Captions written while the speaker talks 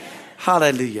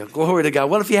Hallelujah. Glory to God.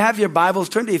 Well, if you have your Bibles,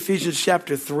 turn to Ephesians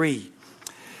chapter 3.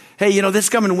 Hey, this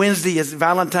coming Wednesday is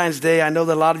Valentine's Day. I know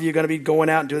that a lot of you are going to be going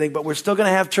out and doing things, but we're still going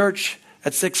to have church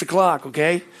at 6 o'clock,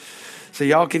 okay? So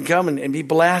y'all can come and be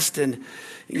blessed and,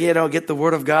 get the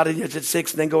word of God in you at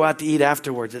 6 and then go out to eat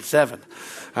afterwards at 7.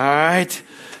 All right?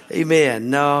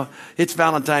 Amen. No, it's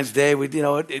Valentine's Day.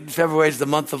 February is the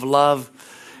month of love.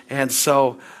 And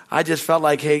so I just felt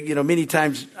like, hey, many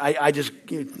times I just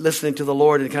listening to the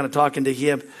Lord and kind of talking to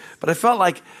him. But I felt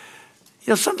like,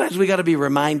 sometimes we got to be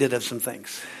reminded of some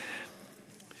things.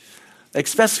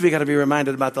 Especially we got to be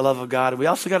reminded about the love of God. We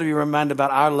also got to be reminded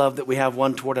about our love that we have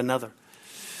one toward another.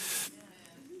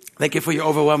 Thank you for your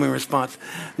overwhelming response.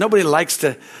 Nobody likes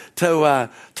to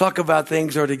talk about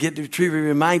things or to be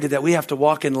reminded that we have to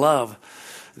walk in love.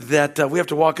 That we have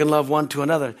to walk in love one to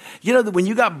another. That when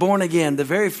you got born again, the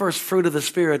very first fruit of the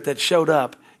Spirit that showed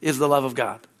up is the love of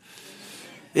God.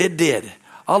 It did.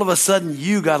 All of a sudden,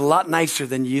 you got a lot nicer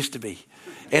than you used to be.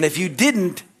 And if you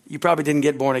didn't, you probably didn't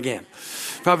get born again.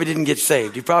 Probably didn't get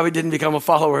saved. You probably didn't become a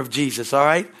follower of Jesus, all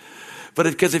right? But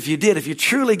because if you did, if you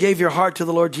truly gave your heart to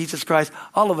the Lord Jesus Christ,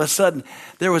 all of a sudden,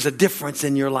 there was a difference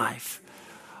in your life.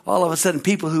 All of a sudden,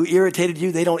 people who irritated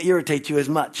you, they don't irritate you as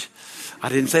much. I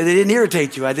didn't say they didn't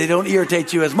irritate you. They don't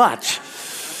irritate you as much.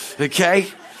 Okay?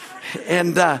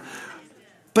 And,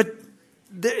 but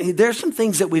there's some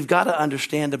things that we've got to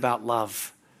understand about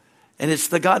love. And it's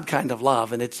the God kind of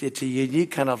love. And it's a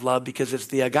unique kind of love because it's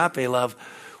the agape love,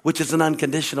 which is an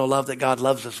unconditional love that God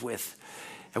loves us with.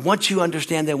 And once you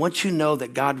understand that, once you know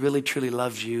that God really, truly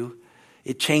loves you,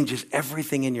 it changes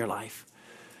everything in your life.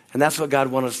 And that's what God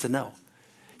wants us to know.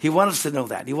 He wants us to know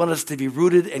that. He wants us to be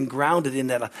rooted and grounded in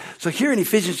that. So here in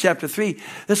Ephesians chapter 3,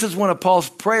 this is one of Paul's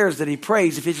prayers that he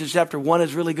prays. Ephesians chapter 1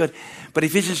 is really good. But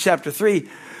Ephesians chapter 3,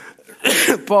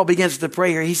 Paul begins to pray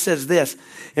here. He says this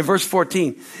in verse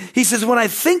 14. He says, when I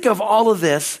think of all of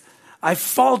this, I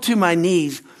fall to my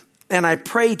knees and I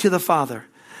pray to the Father,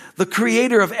 the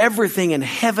creator of everything in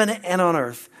heaven and on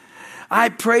earth. I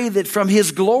pray that from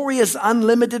his glorious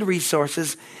unlimited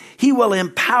resources, he will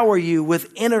empower you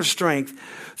with inner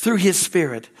strength through his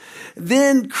Spirit.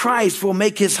 Then Christ will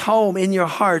make his home in your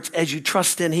hearts as you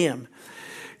trust in him.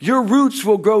 Your roots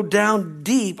will grow down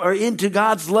deep or into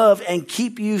God's love and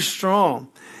keep you strong.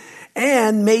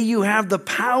 And may you have the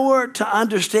power to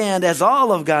understand, as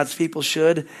all of God's people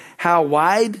should, how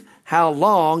wide, how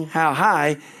long, how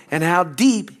high, and how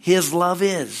deep his love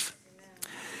is.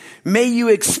 May you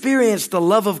experience the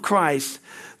love of Christ.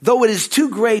 Though it is too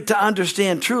great to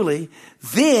understand truly,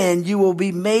 then you will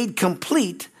be made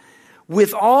complete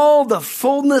with all the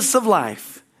fullness of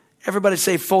life. Everybody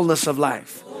say fullness of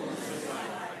life.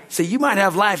 See, you might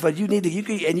have life, but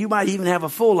and you might even have a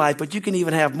full life, but you can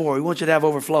even have more. We want you to have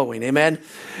overflowing. Amen.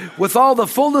 With all the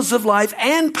fullness of life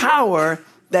and power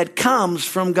that comes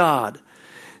from God.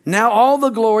 Now all the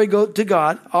glory go to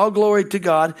God, all glory to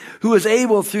God, who is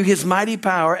able through his mighty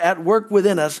power at work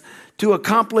within us to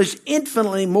accomplish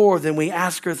infinitely more than we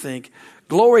ask or think.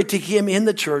 Glory to him in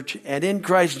the church and in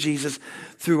Christ Jesus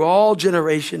through all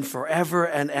generation forever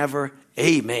and ever.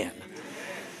 Amen.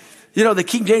 The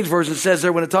King James Version says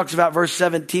there when it talks about verse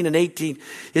 17 and 18,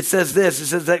 it says this. It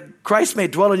says that Christ may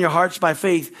dwell in your hearts by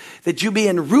faith, that you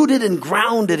being rooted and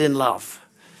grounded in love,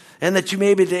 and that you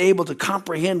may be able to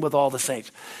comprehend with all the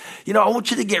saints. I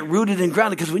want you to get rooted and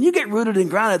grounded, because when you get rooted and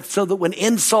grounded, so that when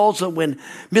insults and when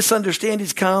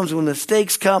misunderstandings comes, when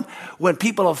mistakes come, when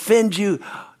people offend you,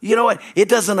 you know what? It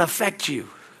doesn't affect you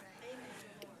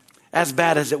as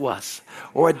bad as it was,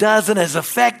 or it doesn't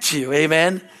affect you.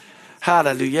 Amen.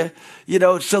 Hallelujah.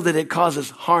 So that it causes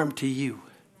harm to you.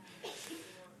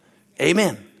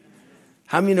 Amen.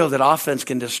 How many know that offense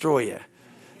can destroy you?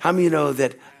 How many know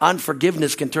that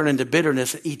unforgiveness can turn into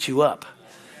bitterness and eat you up?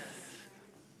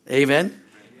 Amen.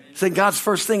 So God's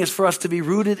first thing is for us to be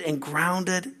rooted and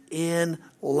grounded in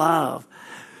love.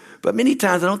 But many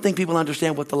times I don't think people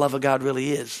understand what the love of God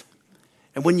really is.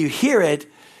 And when you hear it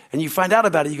and you find out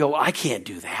about it, you go, well, I can't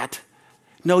do that.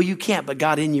 No, you can't, but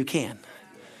God in you can.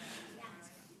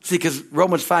 See, because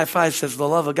Romans 5:5 says the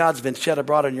love of God's been shed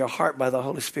abroad in your heart by the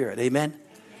Holy Spirit. Amen.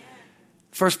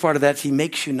 First part of that is he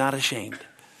makes you not ashamed.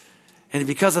 And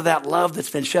because of that love that's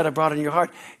been shed abroad in your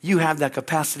heart, you have that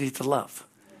capacity to love.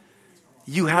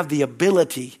 You have the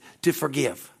ability to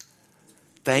forgive.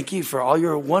 Thank you for all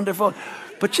your wonderful.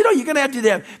 But you're going to have to do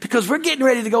that because we're getting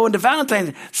ready to go into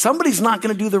Valentine's. Somebody's not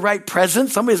going to do the right present.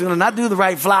 Somebody's going to not do the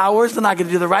right flowers. They're not going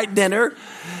to do the right dinner.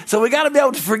 So we got to be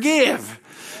able to forgive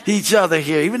each other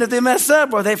here, even if they mess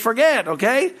up or they forget,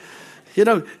 okay?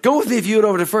 Go with me if you would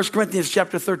over to 1 Corinthians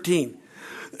chapter 13.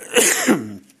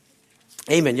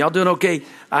 Amen. Y'all doing okay?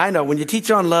 I know when you teach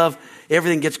on love,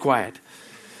 everything gets quiet.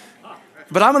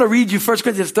 But I'm going to read you 1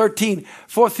 Corinthians 13,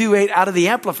 4 through 8 out of the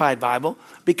Amplified Bible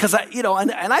because I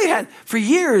had for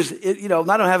years, I don't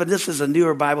have it. This is a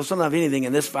newer Bible. So I don't have anything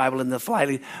in this Bible in the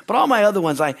flyleaf, but all my other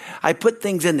ones, I put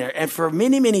things in there. And for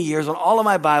many, many years on all of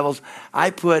my Bibles,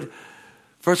 I put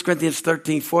 1 Corinthians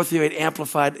 13, 4 through 8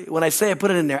 Amplified. When I say I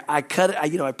put it in there, I cut it,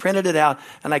 I printed it out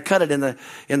and I cut it in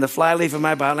the flyleaf of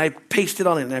my Bible and I paste it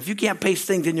on it. Now, if you can't paste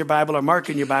things in your Bible or mark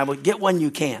in your Bible, get one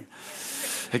you can.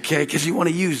 Okay, because you want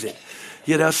to use it.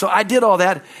 So I did all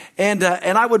that, and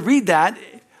I would read that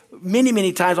many,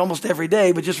 many times, almost every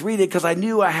day, but just read it because I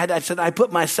knew I said, I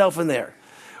put myself in there.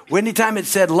 Anytime it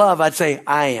said love, I'd say,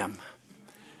 I am.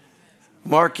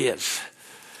 Mark is,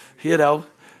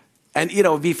 And,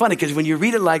 it'd be funny because when you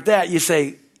read it like that, you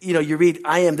say, you read,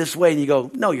 I am this way, and you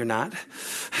go, no, you're not.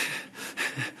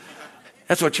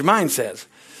 That's what your mind says.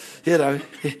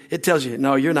 It tells you,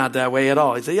 no, you're not that way at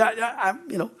all. You say, yeah,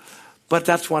 but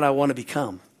that's what I want to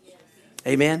become.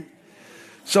 Amen.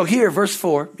 So here, verse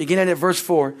 4, beginning at verse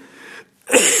 4,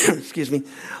 excuse me.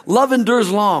 Love endures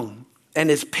long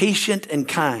and is patient and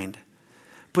kind.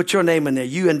 Put your name in there.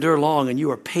 You endure long and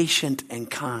you are patient and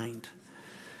kind.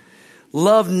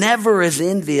 Love never is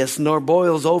envious nor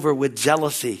boils over with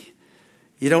jealousy.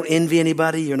 You don't envy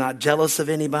anybody. You're not jealous of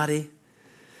anybody.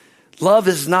 Love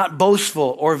is not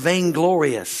boastful or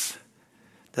vainglorious.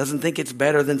 Doesn't think it's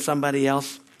better than somebody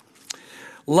else.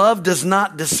 Love does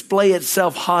not display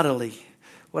itself haughtily.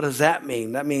 What does that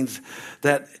mean? That means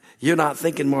that you're not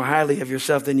thinking more highly of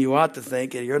yourself than you ought to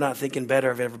think, and you're not thinking better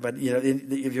of everybody,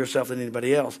 of yourself than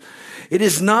anybody else. It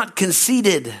is not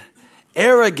conceited,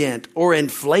 arrogant, or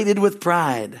inflated with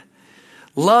pride.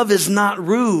 Love is not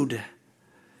rude.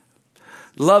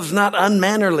 Love's not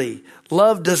unmannerly.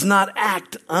 Love does not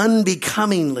act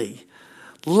unbecomingly.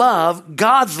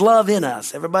 God's love in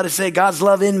us. Everybody say, God's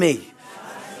love in me.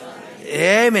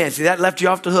 Amen. See, that left you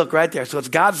off the hook right there. So it's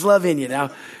God's love in you.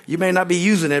 Now, you may not be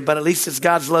using it, but at least it's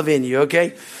God's love in you,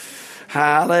 okay?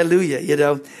 Hallelujah,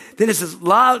 Then it says,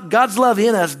 God's love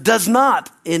in us does not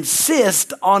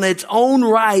insist on its own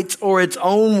rights or its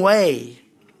own way.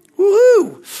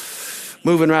 Woohoo!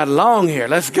 Moving right along here.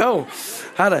 Let's go.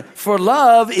 For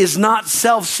love is not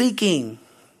self-seeking.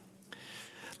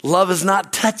 Love is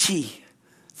not touchy,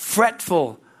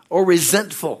 fretful, or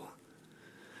resentful.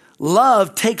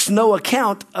 Love takes no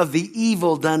account of the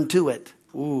evil done to it.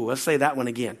 Ooh, let's say that one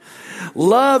again.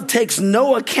 Love takes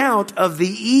no account of the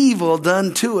evil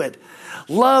done to it.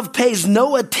 Love pays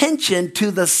no attention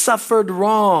to the suffered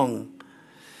wrong.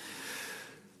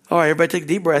 All right, everybody take a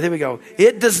deep breath. Here we go.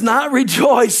 It does not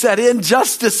rejoice at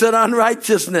injustice and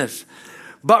unrighteousness,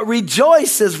 but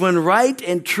rejoices when right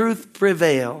and truth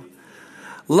prevail.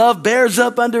 Love bears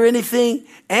up under anything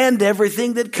and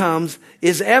everything that comes,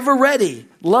 is ever ready.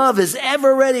 Love is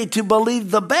ever ready to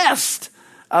believe the best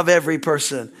of every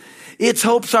person. Its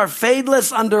hopes are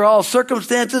fadeless under all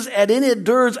circumstances, and it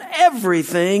endures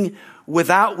everything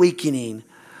without weakening.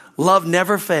 Love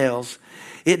never fails.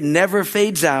 It never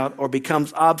fades out or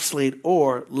becomes obsolete,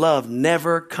 or love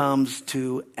never comes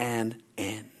to an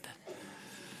end.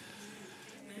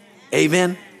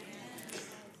 Amen.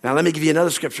 Now let me give you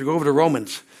another scripture. Go over to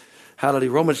Romans.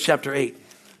 Hallelujah. Romans chapter 8.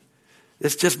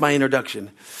 It's just my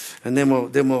introduction. And then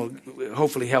we'll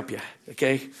hopefully help you.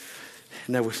 Okay?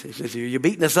 Now, you're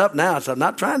beating us up now, so I'm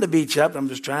not trying to beat you up. I'm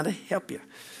just trying to help you.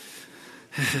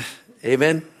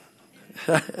 Amen.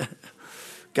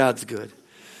 God's good.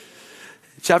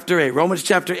 Chapter 8. Romans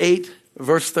chapter 8,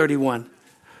 verse 31.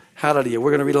 Hallelujah.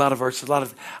 We're going to read a lot of verses.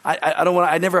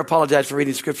 I never apologize for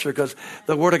reading scripture because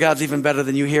the word of God's even better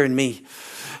than you hearing me.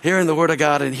 Hearing the word of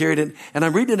God and hearing it. And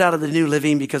I'm reading it out of the New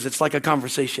Living because it's like a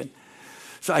conversation.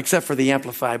 So except for the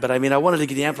Amplified. But I wanted to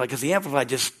get the Amplified because the Amplified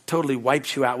just totally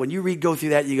wipes you out. When you go through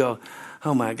that, you go,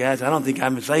 oh my gosh, I don't think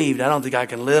I'm saved. I don't think I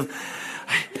can live.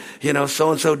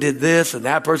 So-and-so did this and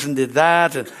that person did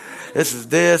that. And this is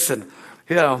this. And,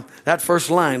 that first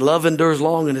line, love endures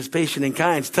long and is patient and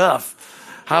kind. It's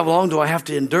tough. How long do I have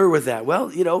to endure with that? Well,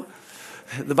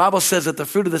 the Bible says that the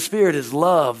fruit of the Spirit is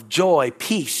love, joy,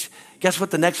 peace. Guess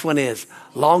what the next one is?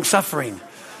 Long suffering.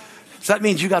 So that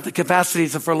means you got the capacity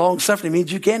for long suffering. It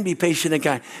means you can be patient and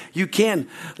kind. You can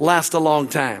last a long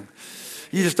time.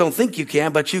 You just don't think you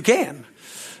can, but you can.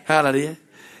 Hallelujah.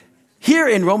 Here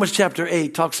in Romans chapter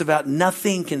 8 talks about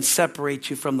nothing can separate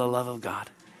you from the love of God.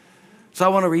 So I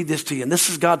want to read this to you. And this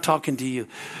is God talking to you.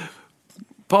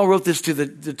 Paul wrote this to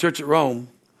the church at Rome,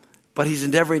 but he's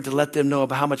endeavoring to let them know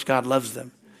about how much God loves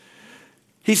them.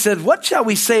 He said, what shall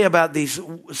we say about these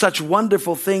such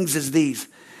wonderful things as these?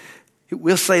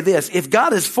 We'll say this: if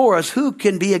God is for us, who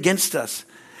can be against us?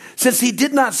 Since he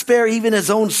did not spare even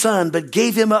his own son, but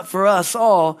gave him up for us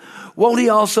all, won't he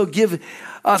also give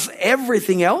us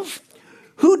everything else?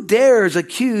 Who dares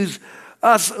accuse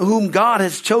us whom God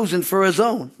has chosen for his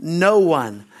own? No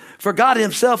one. For God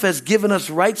himself has given us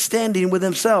right standing with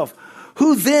himself.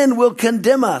 Who then will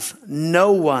condemn us?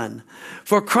 No one.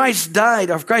 For Christ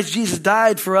Jesus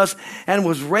died for us and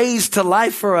was raised to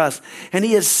life for us. And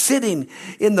he is sitting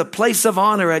in the place of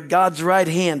honor at God's right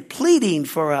hand, pleading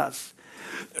for us.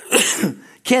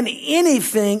 Can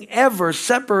anything ever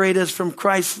separate us from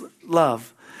Christ's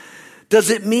love? Does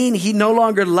it mean he no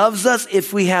longer loves us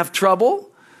if we have trouble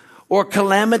or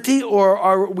calamity,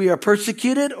 or we are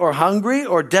persecuted or hungry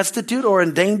or destitute or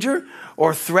in danger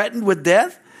or threatened with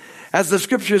death? As the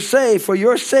scriptures say, for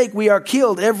your sake we are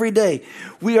killed every day.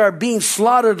 We are being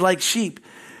slaughtered like sheep.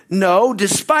 No,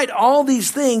 despite all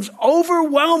these things,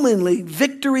 overwhelmingly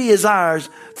victory is ours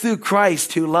through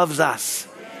Christ who loves us.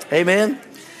 Amen.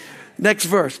 Next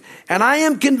verse. And I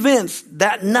am convinced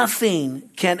that nothing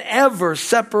can ever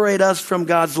separate us from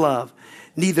God's love.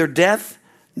 Neither death,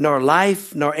 nor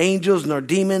life, nor angels, nor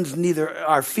demons, neither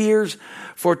our fears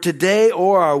for today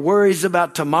or our worries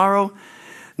about tomorrow.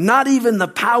 Not even the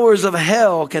powers of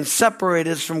hell can separate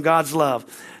us from God's love.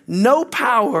 No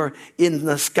power in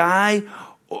the sky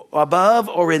above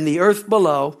or in the earth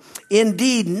below.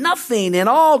 Indeed, nothing in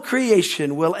all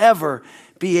creation will ever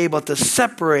be able to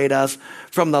separate us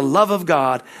from the love of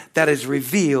God that is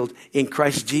revealed in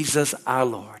Christ Jesus our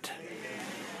Lord.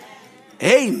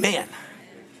 Amen.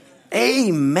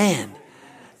 Amen.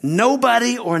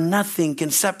 Nobody or nothing can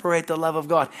separate the love of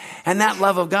God. And that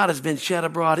love of God has been shed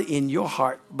abroad in your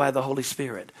heart by the Holy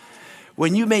Spirit.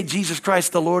 When you made Jesus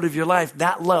Christ the Lord of your life,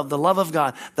 that love, the love of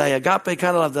God, the agape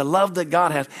kind of love, the love that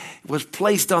God has, was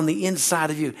placed on the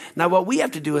inside of you. Now what we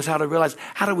have to do is how to realize,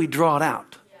 how do we draw it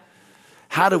out?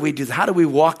 How do we do that? How do we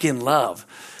walk in love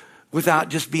without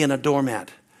just being a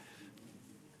doormat?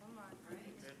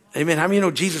 Amen. How many of you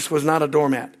know Jesus was not a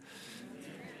doormat?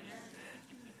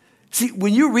 See,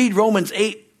 when you read Romans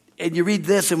 8 and you read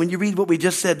this, and when you read what we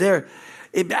just said there,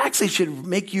 it actually should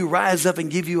make you rise up and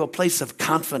give you a place of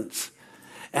confidence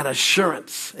and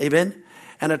assurance. Amen.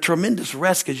 And a tremendous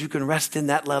rest, because you can rest in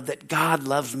that love that God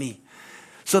loves me.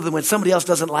 So that when somebody else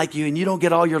doesn't like you and you don't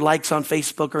get all your likes on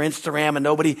Facebook or Instagram and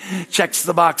nobody checks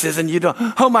the boxes and you don't,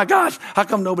 oh my gosh, how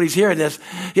come nobody's hearing this?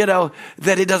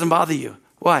 That it doesn't bother you.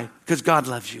 Why? Because God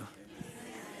loves you.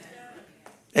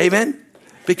 Amen.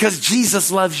 Because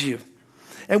Jesus loves you.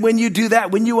 And when you do that,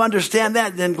 when you understand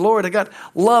that, then glory to God,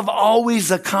 love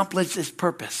always accomplishes its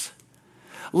purpose.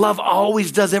 Love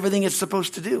always does everything it's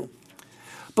supposed to do.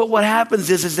 But what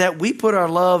happens is that we put our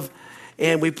love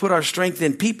and we put our strength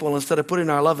in people instead of putting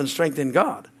our love and strength in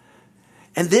God.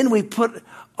 And then we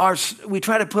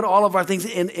try to put all of our things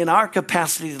in our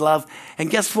capacity to love.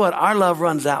 And guess what? Our love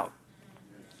runs out.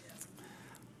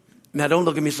 Now, don't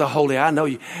look at me so holy. I know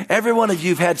you. Every one of you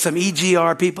have had some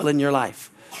EGR people in your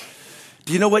life.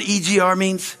 Do you know what EGR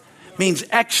means? It means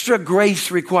extra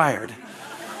grace required.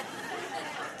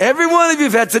 Every one of you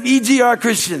have had some EGR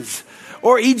Christians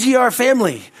or EGR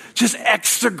family. Just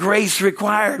extra grace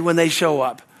required when they show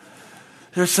up.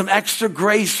 There's some extra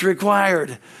grace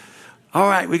required. All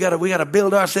right, we got to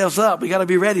build ourselves up. We got to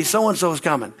be ready. So-and-so is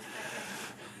coming.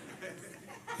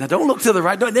 Now, don't look to the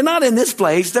right. They're not in this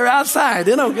place. They're outside.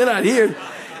 They don't get out here.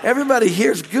 Everybody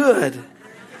here's good.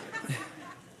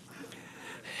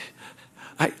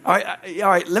 All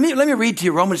right. Let me read to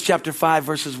you Romans chapter 5,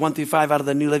 verses 1 through 5 out of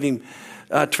the New Living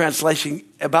Translation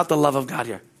about the love of God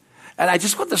here. And I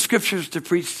just want the scriptures to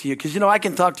preach to you, because, I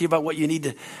can talk to you about what you need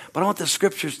to, but I want the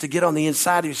scriptures to get on the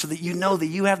inside of you so that you know that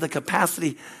you have the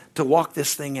capacity to walk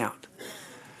this thing out.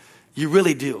 You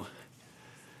really do.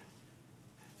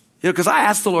 Because I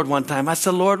asked the Lord one time, I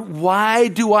said, Lord, why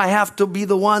do I have to be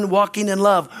the one walking in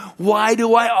love? Why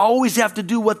do I always have to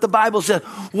do what the Bible says?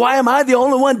 Why am I the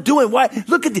only one doing? Why?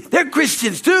 Look at they're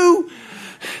Christians too.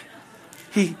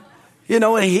 He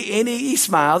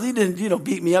smiled. He didn't,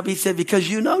 beat me up. He said, because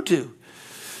you know to.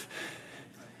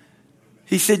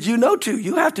 He said, you know to.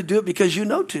 You have to do it because you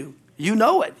know to. You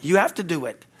know it. You have to do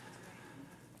it.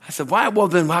 I said, why? Well,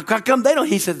 then how come they don't?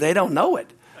 He said, they don't know it.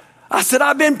 I said,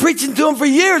 I've been preaching to them for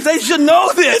years. They should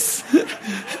know this.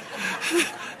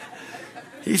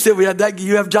 He said,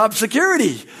 you have job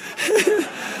security.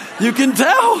 You can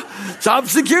tell. Job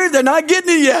security, they're not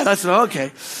getting it yet. I said,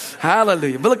 okay.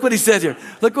 Hallelujah. But look what he says here.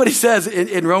 Look what he says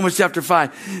in Romans chapter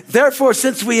 5. Therefore,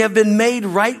 since we have been made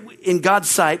right in God's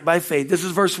sight by faith. This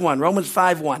is verse 1, Romans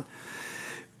 5:1.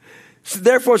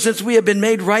 Therefore, since we have been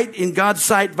made right in God's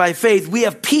sight by faith, we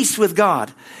have peace with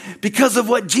God because of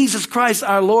what Jesus Christ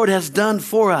our Lord has done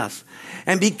for us.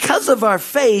 And because of our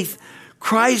faith,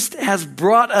 Christ has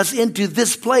brought us into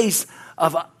this place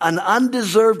of an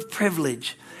undeserved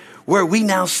privilege where we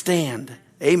now stand.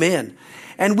 Amen.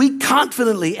 And we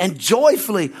confidently and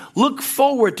joyfully look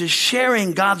forward to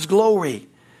sharing God's glory.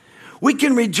 We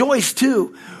can rejoice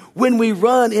too when we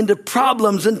run into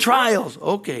problems and trials.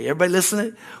 Okay, everybody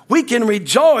listening? We can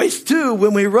rejoice too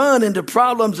when we run into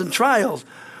problems and trials.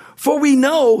 For we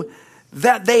know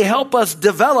that they help us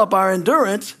develop our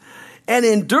endurance, and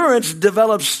endurance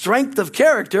develops strength of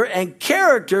character, and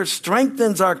character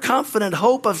strengthens our confident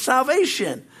hope of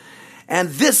salvation. And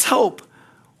this hope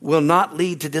will not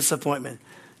lead to disappointment.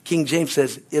 King James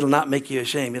says, it'll not make you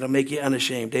ashamed. It'll make you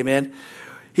unashamed. Amen.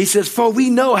 He says, for we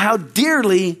know how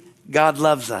dearly God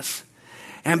loves us.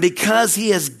 And because he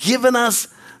has given us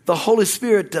the Holy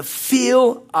Spirit to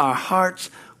fill our hearts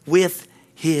with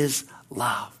his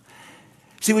love.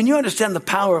 See, when you understand the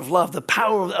power of love, the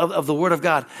power of the Word of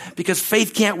God, because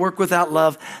faith can't work without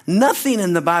love, nothing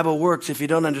in the Bible works if you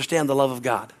don't understand the love of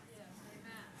God.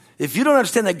 If you don't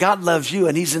understand that God loves you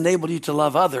and he's enabled you to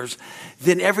love others,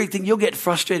 then you'll get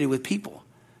frustrated with people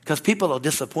because people will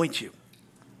disappoint you.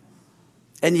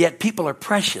 And yet people are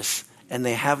precious and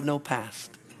they have no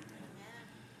past.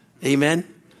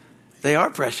 Amen? They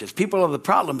are precious. People are the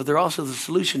problem, but they're also the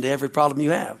solution to every problem you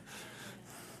have.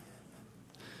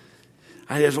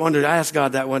 I just wondered, I asked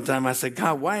God that one time. I said,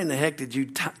 God, why in the heck did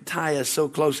you tie us so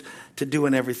close to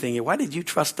doing everything here? Why did you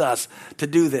trust us to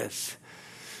do this?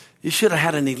 You should have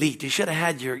had an elite. You should have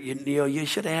had you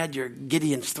should have had your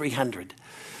Gideon's 300.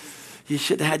 You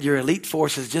should have had your elite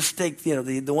forces. Just take,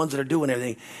 the ones that are doing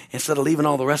everything instead of leaving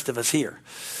all the rest of us here.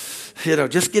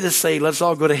 Just get us saved. Let's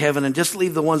all go to heaven and just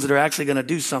leave the ones that are actually going to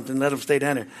do something. Let them stay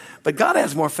down here. But God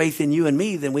has more faith in you and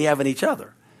me than we have in each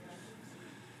other.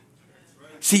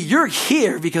 See, you're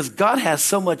here because God has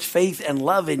so much faith and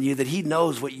love in you that he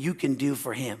knows what you can do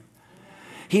for him.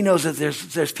 He knows that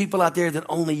there's people out there that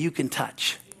only you can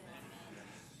touch,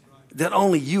 that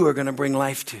only you are going to bring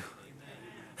life to.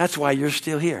 That's why you're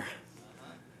still here.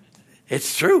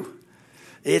 It's true.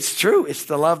 It's true. It's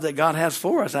the love that God has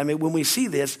for us. I mean, when we see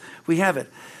this, we have it.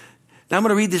 Now I'm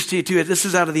going to read this to you too. This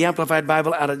is out of the Amplified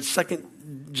Bible, out of 2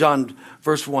 John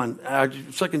verse 1.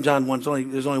 2 John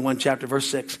 1, there's only one chapter, verse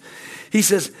 6. He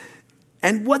says,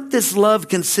 and what this love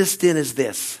consists in is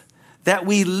this, that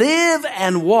we live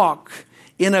and walk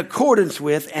in accordance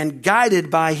with and guided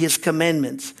by his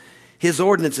commandments, his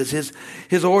ordinances,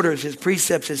 his orders, his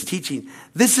precepts, his teaching.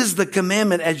 This is the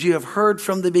commandment, as you have heard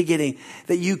from the beginning,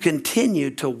 that you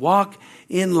continue to walk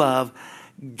in love,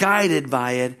 guided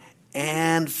by it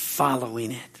and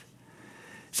following it.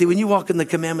 See, when you walk in the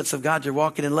commandments of God, you're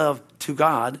walking in love to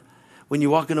God. When you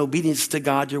walk in obedience to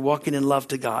God, you're walking in love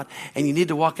to God. And you need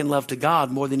to walk in love to God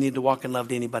more than you need to walk in love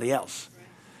to anybody else.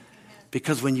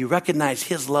 Because when you recognize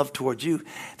his love towards you,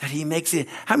 that he makes it.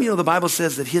 How many know the Bible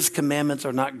says that his commandments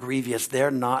are not grievous?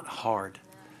 They're not hard.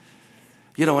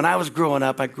 When I was growing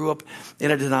up, I grew up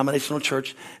in a denominational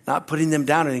church, not putting them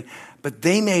down or anything, but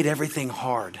they made everything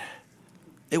hard.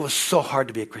 It was so hard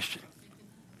to be a Christian.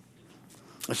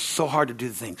 It's so hard to do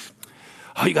the things.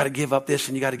 Oh, you got to give up this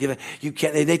and you got to give it. You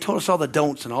can't. They told us all the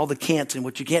don'ts and all the can'ts and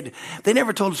what you can't do. They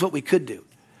never told us what we could do.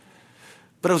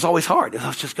 But it was always hard. It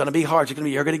was just going to be hard.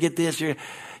 You're going to get this. And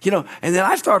then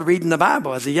I started reading the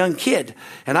Bible as a young kid.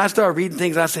 And I started reading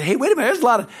things. I said, hey, wait a minute. There's a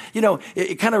lot of,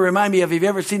 it kind of reminded me of, have you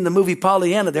ever seen the movie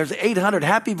Pollyanna? There's 800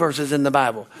 happy verses in the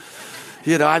Bible.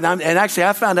 And actually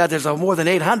I found out there's more than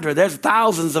 800. There's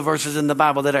thousands of verses in the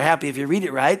Bible that are happy if you read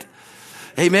it right.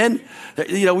 Amen.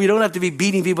 We don't have to be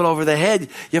beating people over the head.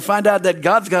 You find out that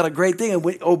God's got a great thing.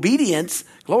 And obedience,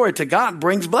 glory to God,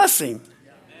 brings blessing.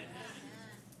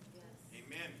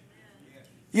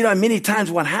 Amen. Many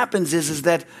times what happens is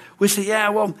that we say, yeah,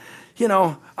 well,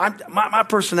 my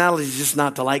personality is just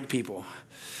not to like people.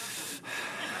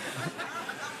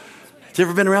 Have you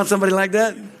ever been around somebody like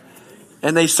that?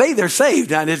 And they say they're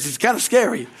saved. And it's kind of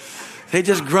scary. They're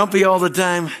just grumpy all the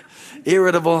time,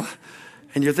 irritable.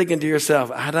 And you're thinking to yourself,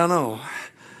 I don't know.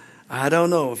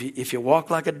 If you walk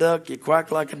like a duck, you quack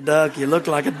like a duck, you look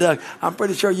like a duck. I'm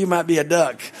pretty sure you might be a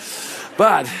duck.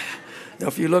 But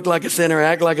if you look like a sinner,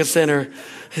 act like a sinner,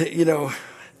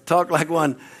 talk like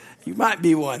one, you might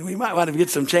be one. We might want to get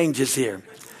some changes here.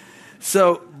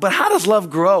 But how does love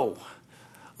grow?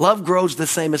 Love grows the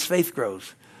same as faith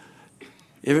grows.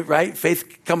 Right?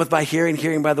 Faith cometh by hearing,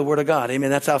 hearing by the word of God. Amen.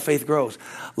 That's how faith grows.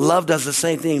 Love does the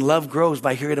same thing. Love grows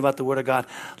by hearing about the word of God.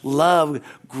 Love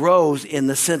grows in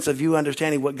the sense of you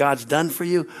understanding what God's done for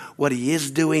you, what he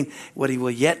is doing, what he will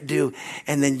yet do,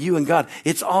 and then you and God.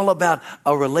 It's all about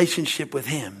a relationship with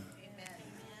him.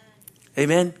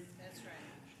 Amen. Amen? That's right.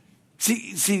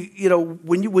 See,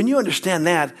 when you understand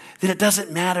that, then it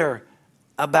doesn't matter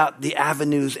about the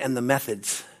avenues and the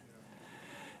methods.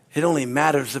 It only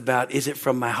matters about, is it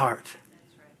from my heart?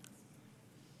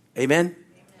 Amen?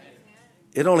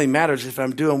 It only matters if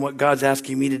I'm doing what God's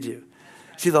asking me to do.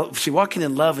 See, walking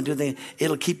in love and doing things,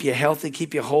 it'll keep you healthy,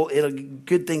 keep you whole.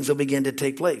 Good things will begin to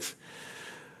take place.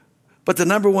 But the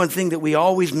number one thing that we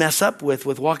always mess up with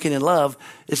walking in love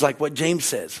is like what James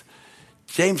says.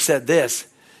 James said this,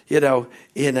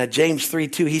 in James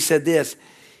 3:2, he said this.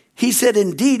 He said,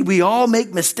 indeed, we all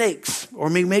make mistakes, or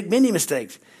we make many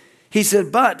mistakes. He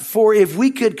said, but for if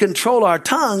we could control our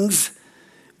tongues,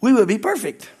 we would be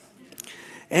perfect.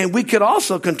 And we could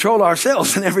also control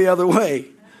ourselves in every other way.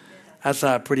 That's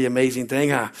a pretty amazing thing,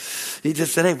 huh? He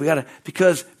just said, hey,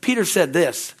 because Peter said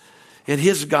this in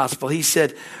his gospel. He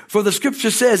said, for the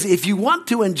scripture says, if you want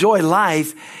to enjoy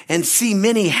life and see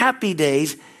many happy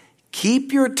days,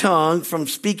 keep your tongue from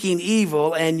speaking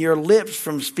evil and your lips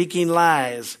from speaking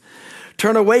lies.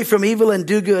 Turn away from evil and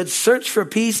do good. Search for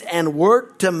peace and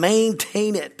work to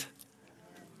maintain it.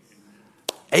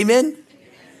 Amen?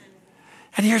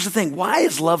 And here's the thing. Why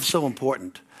is love so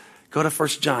important? Go to 1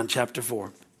 John chapter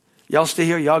 4. Y'all stay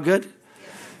here? Y'all good?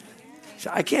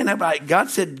 So I can't have, God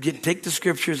said, take the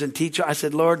scriptures and teach. I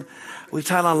said, Lord, we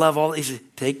taught on love all. He said,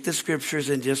 take the scriptures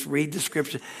and just read the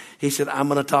scriptures. He said, I'm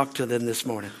going to talk to them this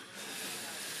morning.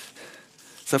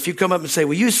 So if you come up and say,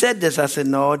 well, you said this. I said,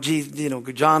 no,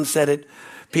 John said it.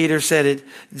 Peter said it.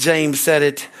 James said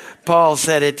it. Paul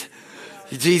said it.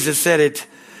 Jesus said it.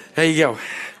 There you go.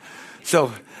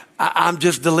 So I'm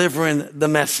just delivering the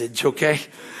message, okay?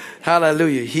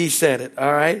 Hallelujah. He said it,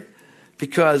 all right?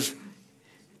 Because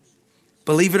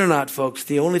believe it or not, folks,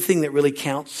 the only thing that really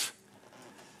counts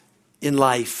in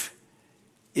life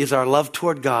is our love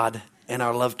toward God and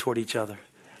our love toward each other.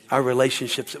 Our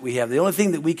relationships that we have. The only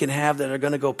thing that we can have that are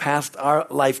going to go past our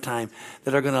lifetime,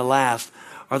 that are going to last,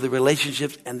 are the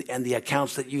relationships and the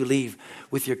accounts that you leave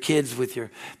with your kids, with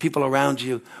your people around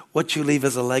you, what you leave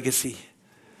as a legacy.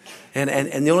 And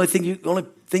the only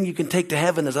thing you can take to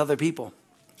heaven is other people.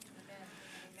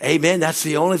 Amen. That's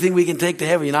the only thing we can take to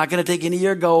heaven. You're not going to take any of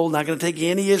your gold, not going to take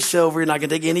any of your silver, you're not going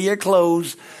to take any of your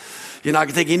clothes, you're not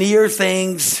going to take any of your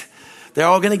things. They're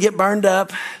all going to get burned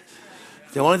up.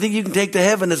 The only thing you can take to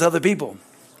heaven is other people.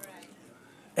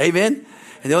 Amen.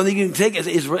 And the only thing you can take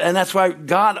is and that's why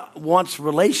God wants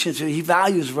relationships. He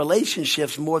values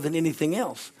relationships more than anything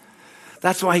else.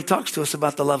 That's why he talks to us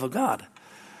about the love of God.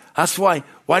 That's why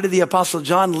did the Apostle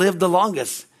John live the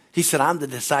longest? He said, I'm the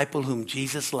disciple whom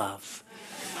Jesus loves.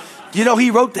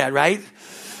 He wrote that, right?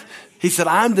 He said,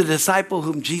 I'm the disciple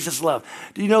whom Jesus loved.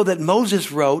 Do you know that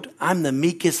Moses wrote, I'm the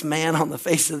meekest man on the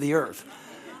face of the earth?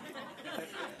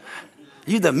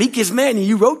 You the meekest man, and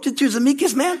you wrote that you're the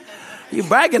meekest man? You're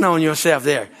bragging on yourself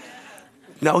there.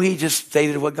 No, he just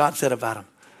stated what God said about him.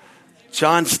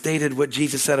 John stated what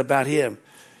Jesus said about him.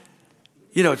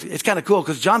 It's kind of cool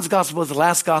because John's gospel was the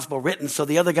last gospel written, so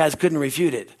the other guys couldn't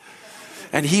refute it.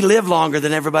 And he lived longer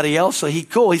than everybody else, so He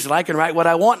said, I can write what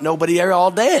I want. Nobody, they're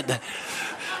all dead.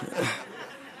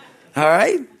 All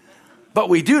right? But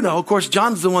we do know, of course,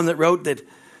 John's the one that wrote that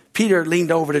Peter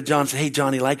leaned over to John and said, hey,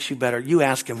 John, he likes you better. You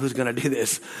ask him who's going to do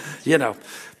this,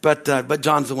 But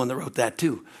John's the one that wrote that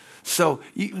too. So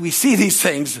we see these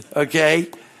things, okay?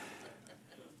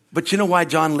 But you know why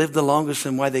John lived the longest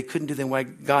and why they couldn't do them, why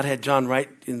God had John write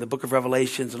in the book of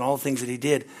Revelations and all the things that he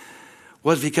did,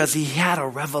 was because he had a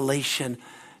revelation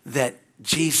that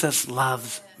Jesus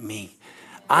loves me.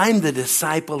 I'm the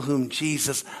disciple whom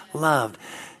Jesus loved.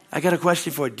 I got a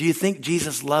question for you. Do you think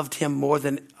Jesus loved him more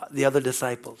than the other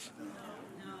disciples?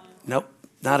 Nope,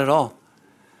 not at all.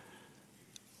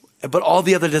 But all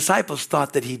the other disciples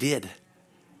thought that he did.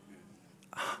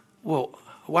 Well,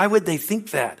 why would they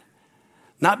think that?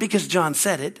 Not because John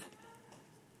said it,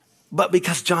 but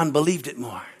because John believed it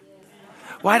more.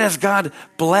 Why does God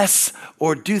bless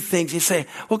or do things? You say,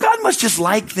 well, God must just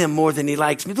like them more than he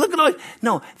likes me. Look at all.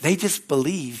 No, they just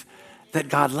believe that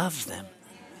God loves them.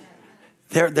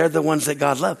 They're the ones that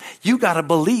God loves. You got to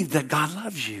believe that God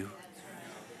loves you.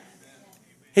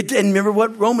 And remember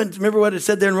what it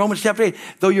said there in Romans chapter 8.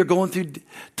 Though you're going through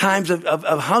times of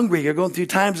hunger, you're going through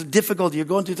times of difficulty, you're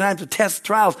going through times of tests,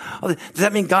 trials. Does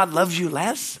that mean God loves you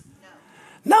less?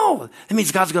 No. It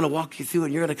means God's going to walk you through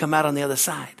and you're going to come out on the other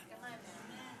side.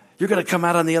 You're going to come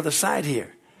out on the other side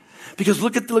here. Because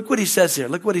look what he says here.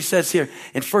 Look what he says here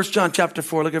in 1 John chapter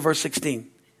 4. Look at verse 16.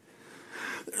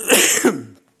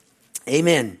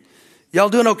 Amen. Y'all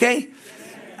doing okay?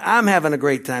 I'm having a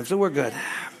great time, so we're good.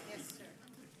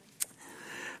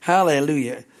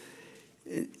 Hallelujah.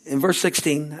 in verse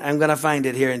 16, I'm going to find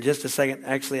it here in just a second.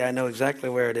 Actually, I know exactly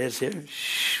where it is here.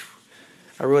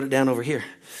 I wrote it down over here,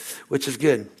 which is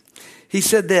good. He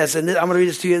said this, and I'm going to read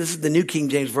this to you. This is the New King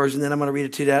James Version. Then I'm going to read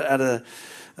it to you out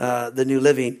of the New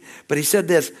Living. But he said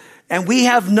this, and we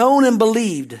have known and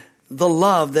believed the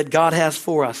love that God has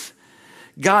for us.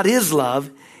 God is love,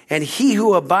 and he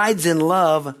who abides in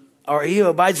love,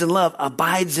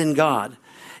 abides in God,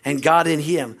 and God in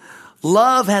him.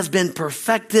 Love has been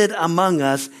perfected among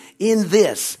us in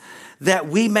this, that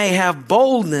we may have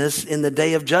boldness in the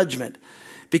day of judgment.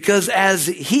 Because as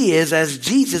he is, as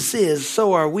Jesus is,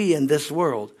 so are we in this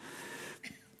world.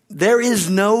 There is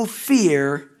no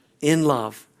fear in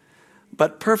love,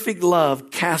 but perfect love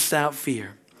casts out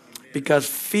fear, because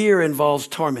fear involves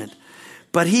torment.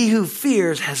 But he who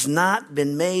fears has not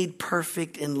been made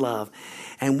perfect in love.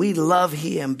 And we love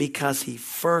him because he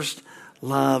first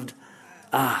loved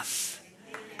us.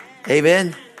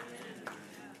 Amen.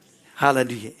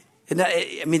 Hallelujah.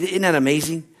 Isn't that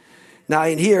amazing? Now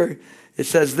in here, it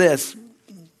says this,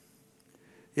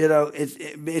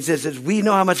 it says, we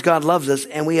know how much God loves us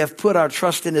and we have put our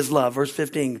trust in his love. Verse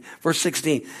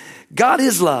 16, God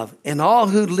is love, and all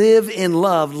who live in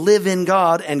love live in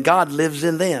God, and God lives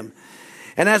in them.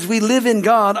 And as we live in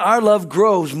God, our love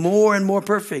grows more and more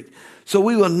perfect. So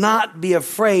we will not be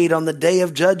afraid on the day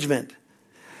of judgment,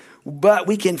 but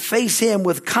we can face him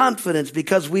with confidence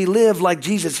because we live like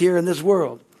Jesus here in this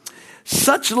world.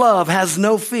 Such love has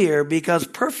no fear, because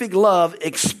perfect love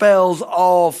expels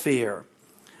all fear.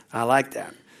 I like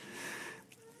that.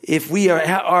 If we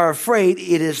are afraid,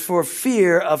 it is for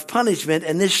fear of punishment,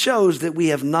 and this shows that we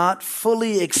have not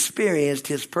fully experienced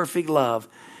his perfect love.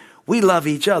 We love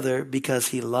each other because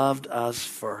he loved us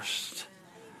first.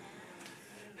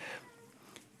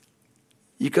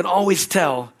 You can always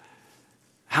tell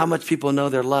how much people know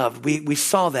they're loved. We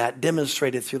saw that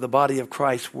demonstrated through the body of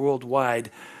Christ worldwide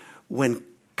when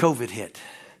COVID hit.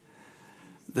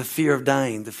 The fear of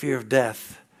dying, the fear of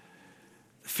death,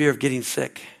 the fear of getting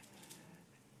sick.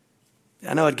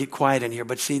 I know I'd get quiet in here,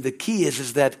 but see, the key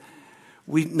is that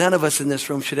none of us in this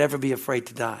room should ever be afraid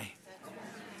to die.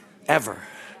 Ever.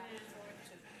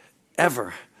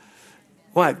 Ever.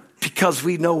 Why? Because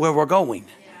we know where we're going.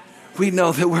 We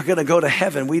know that we're going to go to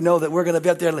heaven. We know that we're going to be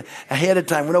up there ahead of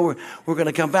time. We know we're going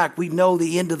to come back. We know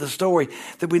the end of the story,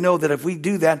 that we know that if we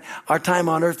do that, our time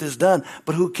on earth is done.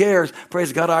 But who cares?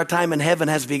 Praise God, our time in heaven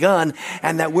has begun,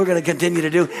 and that we're going to continue to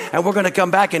do, and we're going to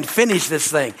come back and finish this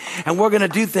thing. And we're going to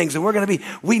do things, and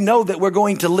we know that we're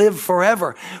going to live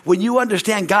forever. When you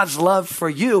understand God's love for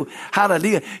you,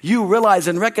 hallelujah, you realize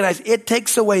and recognize it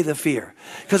takes away the fear,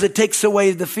 because it takes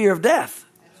away the fear of death.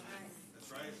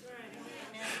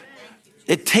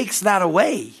 It takes that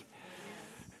away.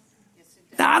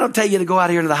 Now, I don't tell you to go out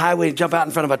here to the highway and jump out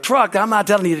in front of a truck. I'm not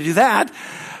telling you to do that,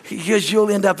 because you'll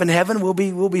end up in heaven.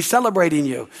 We'll be celebrating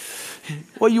you.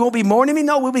 Well, you won't be mourning me?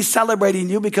 No, we'll be celebrating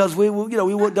you, because we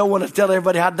don't want to tell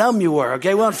everybody how dumb you were.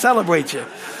 Okay, we want to celebrate you.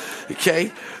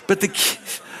 Okay, but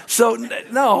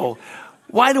no.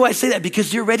 Why do I say that?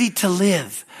 Because you're ready to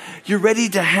live. You're ready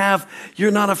to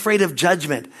you're not afraid of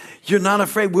judgment. You're not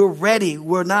afraid. We're ready.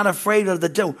 We're not afraid of the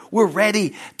judgment. We're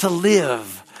ready to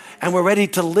live. And we're ready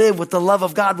to live with the love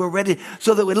of God. We're ready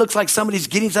so that it looks like somebody's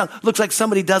getting something, looks like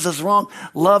somebody does us wrong.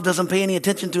 Love doesn't pay any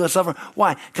attention to us.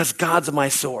 Why? Because God's my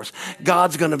source.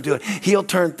 God's going to do it. He'll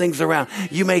turn things around.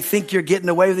 You may think you're getting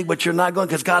away with it, but you're not going,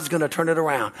 because God's going to turn it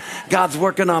around. God's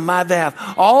working on my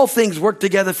behalf. All things work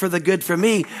together for the good for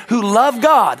me who love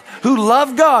God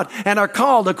and are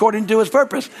called according to his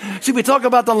purpose. See, we talk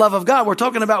about the love of God. We're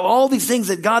talking about all these things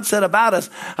that God said about us,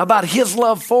 about his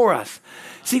love for us.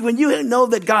 See, when you know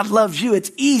that God loves you,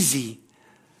 it's easy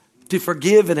to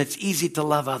forgive, and it's easy to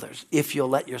love others if you'll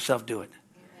let yourself do it.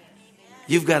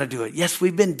 You've got to do it. Yes,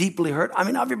 we've been deeply hurt. I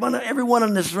mean, everyone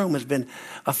in this room has been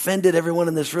offended. Everyone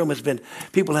in this room has been,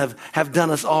 people have done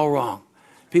us all wrong.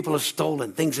 People have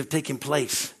stolen. Things have taken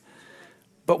place.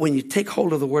 But when you take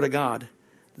hold of the Word of God,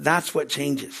 that's what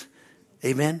changes.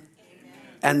 Amen?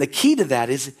 And the key to that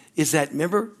is that,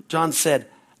 remember, John said,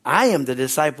 I am the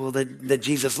disciple that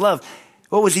Jesus loved.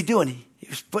 What was he doing? He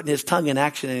was putting his tongue in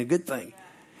action in a good thing.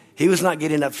 He was not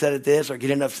getting upset at this or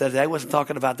getting upset at that. He wasn't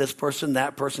talking about this person,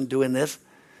 that person doing this.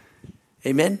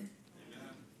 Amen?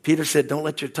 Peter said, don't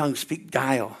let your tongue speak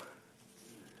guile.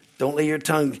 Don't let your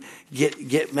tongue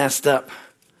get messed up.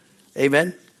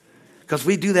 Amen? Because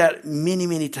we do that many,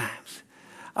 many times.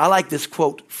 I like this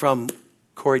quote from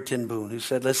Corrie ten Boom, who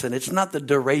said, listen, it's not the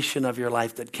duration of your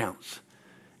life that counts.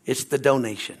 It's the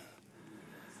donation.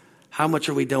 How much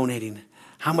are we donating?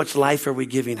 How much life are we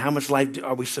giving? How much life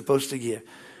are we supposed to give?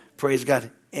 Praise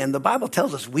God. And the Bible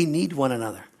tells us we need one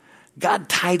another. God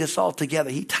tied us all together.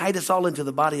 He tied us all into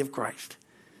the body of Christ.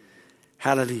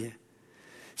 Hallelujah.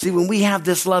 See, when we have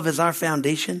this love as our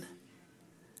foundation,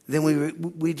 then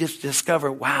we just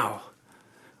discover, wow,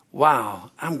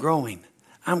 I'm growing.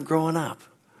 I'm growing up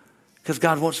because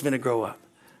God wants me to grow up.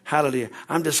 Hallelujah.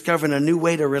 I'm discovering a new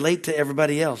way to relate to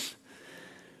everybody else.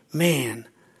 Man,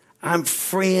 I'm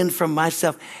freeing from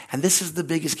myself. And this is the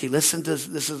biggest key. Listen to this.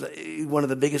 This is one of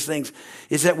the biggest things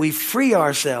is that we free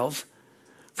ourselves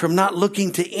from not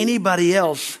looking to anybody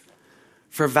else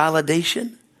for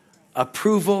validation,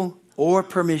 approval, or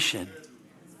permission.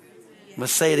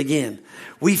 Let's say it again.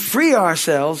 We free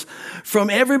ourselves from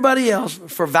everybody else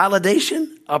for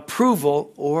validation,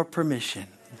 approval, or permission.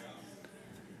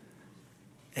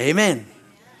 Amen.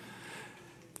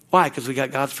 Why? Because we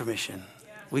got God's permission.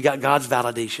 We got God's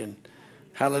validation.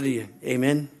 Hallelujah.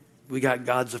 Amen. We got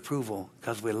God's approval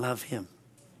because we love him.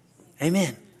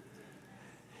 Amen.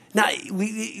 Now,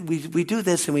 we do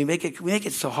this and we make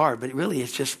it so hard, but really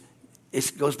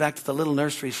it goes back to the little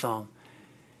nursery song.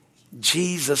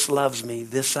 Jesus loves me,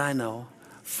 this I know,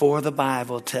 for the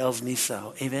Bible tells me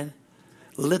so. Amen.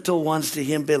 Little ones to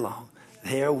him belong.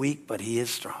 They are weak, but he is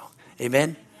strong.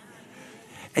 Amen.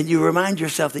 And you remind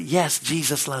yourself that, yes,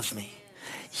 Jesus loves me.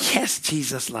 Yes,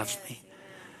 Jesus loves me.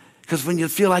 Because when you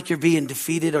feel like you're being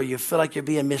defeated or you feel like you're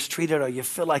being mistreated or you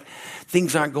feel like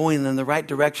things aren't going in the right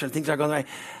direction, things aren't going right,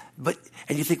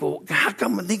 and you think, well, how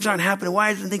come things aren't happening?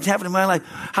 Why isn't things happening in my life?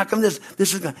 How come this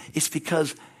is going? It's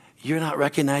because you're not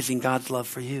recognizing God's love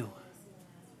for you.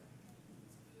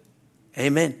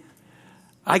 Amen.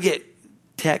 I get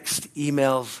texts,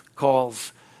 emails,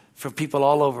 calls from people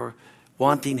all over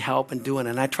wanting help and doing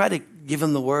it. And I try to give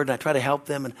them the word. And I try to help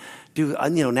them and do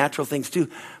natural things too.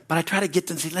 But I try to get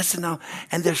them to say, listen now.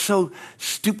 And they're so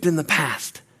stooped in the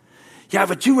past. Yeah,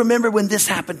 but you remember when this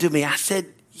happened to me? I said,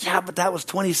 yeah, but that was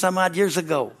 20 some odd years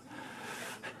ago.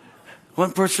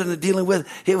 One person they're dealing with,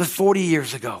 it was 40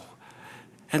 years ago.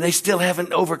 And they still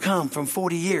haven't overcome from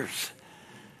 40 years.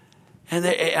 And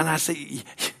I say,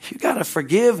 you got to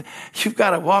forgive. You've got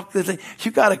to walk this thing.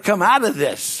 You've got to come out of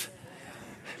this.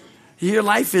 Your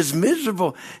life is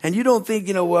miserable. And you don't think,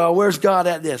 well, where's God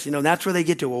at this? That's where they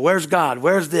get to. Well, where's God?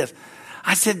 Where's this?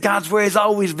 I said, God's where he's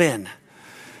always been.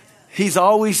 He's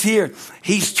always here.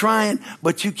 He's trying,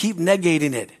 but you keep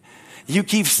negating it. You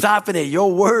keep stopping it.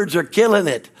 Your words are killing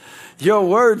it. Your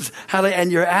words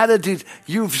and your attitudes,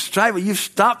 you've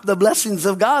stopped the blessings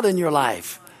of God in your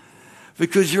life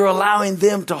because you're allowing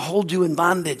them to hold you in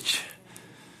bondage.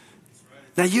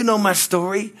 Now, you know my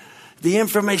story, the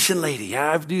information lady.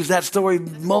 I've used that story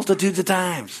multitudes of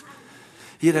times.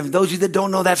 Those of you that don't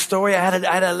know that story, I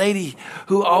had a lady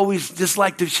who always just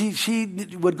liked to, she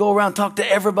would go around and talk to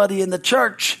everybody in the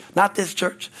church. Not this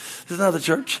church, this is another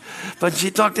church. But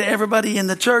she'd talk to everybody in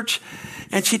the church.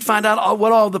 And she'd find out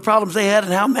what all the problems they had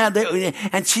and how mad they,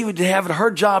 and she would have it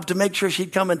her job to make sure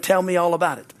she'd come and tell me all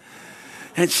about it.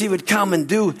 And she would come and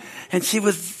do, and she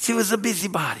was a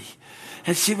busybody.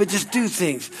 And she would just do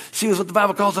things. She was what the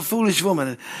Bible calls a foolish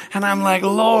woman. And I'm like,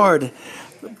 Lord,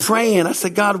 praying. I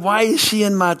said, God, why is she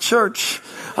in my church?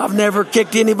 I've never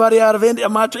kicked anybody out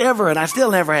of my church ever, and I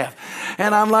still never have.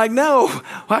 And I'm like, no,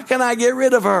 why can't I get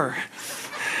rid of her?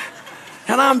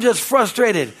 And I'm just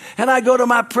frustrated. And I go to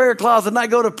my prayer closet and I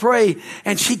go to pray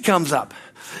and she comes up.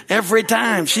 Every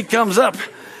time she comes up,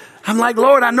 I'm like,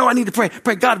 Lord, I know I need to pray.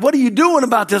 Pray, God, what are you doing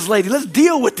about this lady? Let's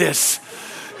deal with this.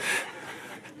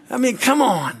 I mean, come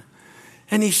on.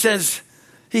 And he said,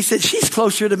 she's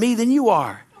closer to me than you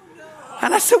are.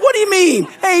 And I said, what do you mean?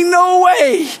 Ain't no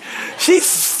way.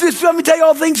 Let me tell you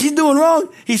all the things she's doing wrong.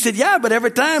 He said, yeah, but every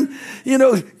time,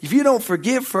 if you don't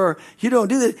forgive her, you don't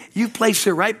do that, you place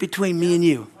her right between me and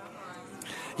you.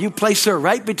 You place her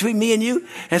right between me and you.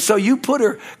 And so you put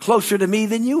her closer to me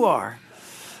than you are.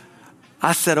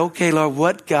 I said, okay, Lord,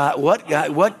 what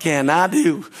can I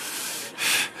do?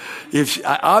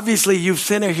 Obviously you've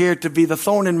sent her here to be the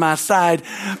thorn in my side,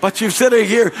 but you've sent her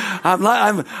here.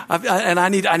 And I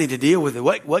need to deal with it.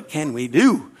 What can we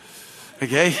do?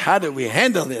 Okay. How do we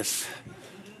handle this?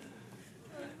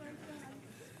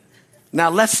 Now,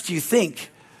 lest you think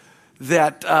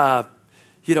that,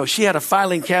 she had a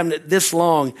filing cabinet this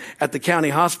long at the county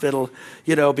hospital,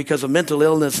 because of mental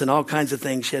illness and all kinds of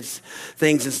things. She had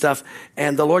things and stuff.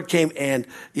 And the Lord came and,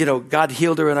 God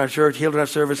healed her in our church, healed her in our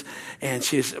service. And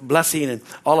she's blessing, and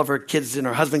all of her kids and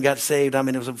her husband got saved. I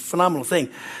mean, it was a phenomenal thing.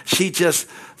 She just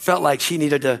felt like she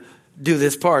needed to do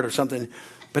this part or something.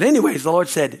 But anyways, the Lord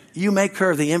said, you make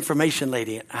her the information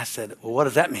lady. I said, well, what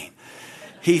does that mean?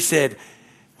 He said,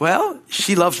 well,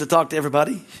 she loves to talk to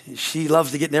everybody. She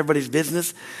loves to get in everybody's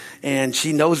business, and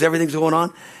she knows everything's going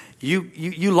on.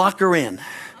 You lock her in.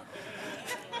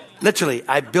 Literally,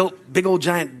 I built big old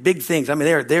giant, big things. I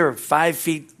mean, they were 5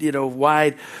 feet,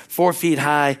 wide, 4 feet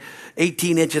high,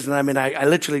 18 inches. And I mean, I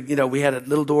literally, we had a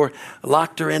little door,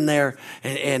 locked her in there.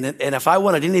 And if I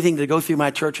wanted anything to go through my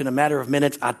church in a matter of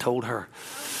minutes, I told her.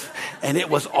 And it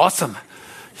was awesome.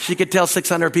 She could tell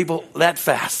 600 people that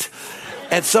fast.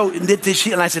 And so and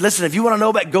I said, listen, if you want to know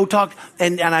about it, go talk.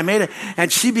 And I made it.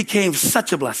 And she became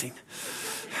such a blessing.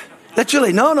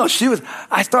 Literally,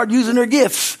 I started using her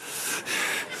gifts.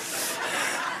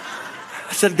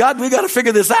 I said, God, we got to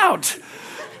figure this out.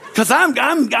 Because I'm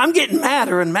getting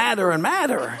madder and madder and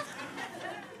madder.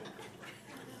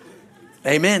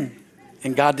 Amen.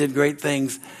 And God did great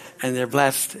things. And they're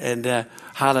blessed. And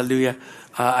hallelujah.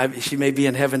 She may be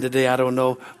in heaven today. I don't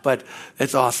know. But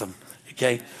it's awesome.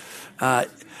 Okay. I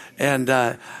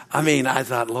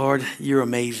thought, Lord, you're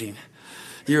amazing.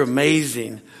 You're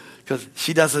amazing. Because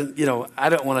she doesn't, I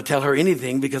don't want to tell her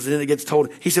anything because then it gets told.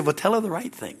 He said, well, tell her the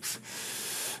right things.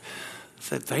 I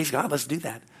said, praise God, let's do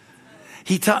that.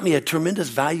 He taught me a tremendous,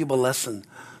 valuable lesson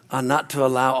on not to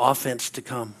allow offense to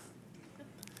come.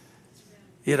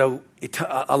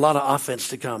 A lot of offense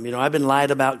to come. I've been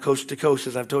lied about coast to coast,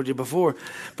 as I've told you before.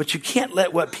 But you can't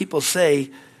let what people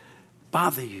say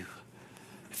bother you.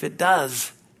 If it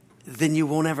does, then you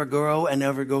won't ever grow and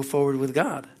never go forward with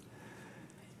God.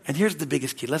 And here's the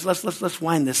biggest key. Let's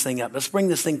wind this thing up. Let's bring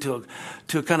this thing to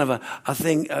a kind of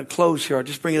a close here. I'll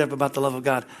just bring it up about the love of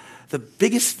God. The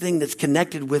biggest thing that's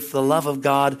connected with the love of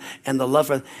God and the love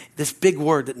of this big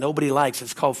word that nobody likes,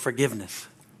 it's called forgiveness.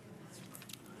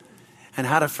 And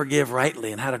how to forgive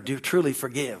rightly and how to truly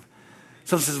forgive.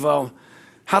 Someone says, well,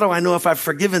 how do I know if I've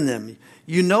forgiven them?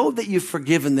 You know that you've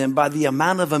forgiven them by the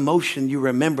amount of emotion you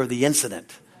remember the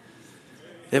incident.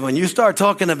 And when you start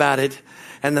talking about it,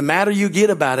 and the madder you get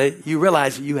about it, you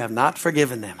realize you have not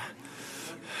forgiven them.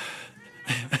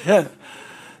 You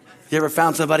ever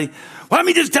found somebody? Well, let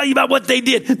me just tell you about what they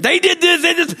did. They did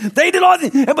this, they did all this.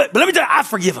 But let me tell you, I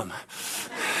forgive them.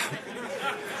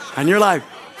 And you're like,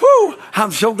 whew,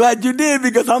 I'm so glad you did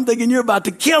because I'm thinking you're about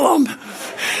to kill them.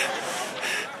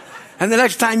 And the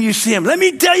next time you see them, let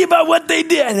me tell you about what they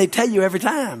did. And they tell you every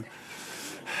time.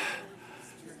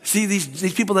 See,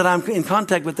 these people that I'm in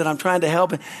contact with that I'm trying to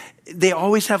help, they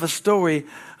always have a story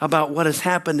about what has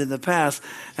happened in the past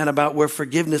and about where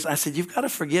forgiveness. I said, you've got to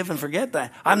forgive and forget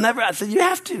that. I said, you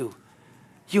have to.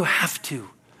 You have to.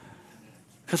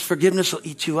 Because forgiveness will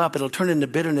eat you up. It'll turn into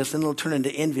bitterness and it'll turn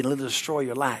into envy and it'll destroy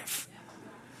your life.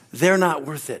 They're not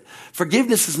worth it.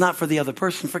 Forgiveness is not for the other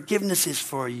person. Forgiveness is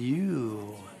for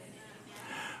you.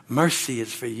 Mercy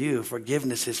is for you.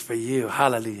 Forgiveness is for you.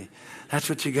 Hallelujah. That's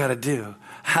what you got to do.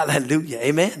 Hallelujah.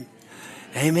 Amen.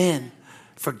 Amen.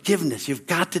 Forgiveness. You've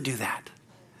got to do that.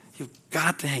 You've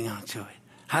got to hang on to it.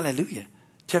 Hallelujah. Do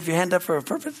you have your hand up for a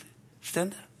purpose?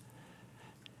 Stand up.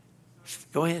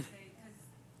 Go ahead.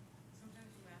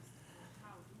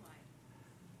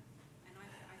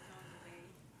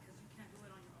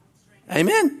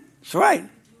 Amen. That's right.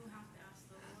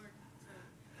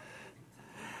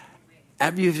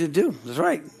 You do. That's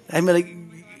right. I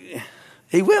mean,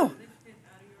 he will.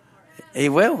 He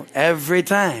will every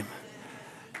time.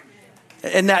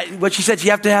 And that, what she said,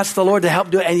 you have to ask the Lord to help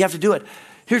do it, and you have to do it.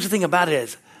 Here's the thing about it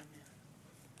is,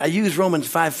 I use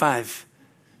Romans 5:5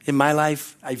 in my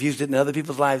life. I've used it in other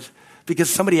people's lives because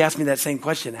somebody asked me that same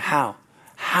question. How?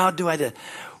 How do I do it?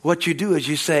 What you do is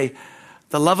you say,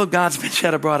 the love of God's been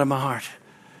shed abroad in my heart.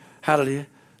 Hallelujah.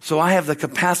 So I have the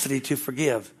capacity to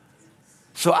forgive.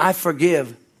 So I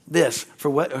forgive this for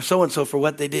what, or so-and-so for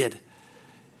what they did.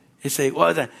 You say,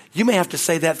 well, you may have to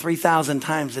say that 3,000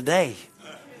 times a day.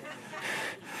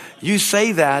 You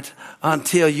say that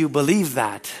until you believe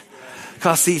that.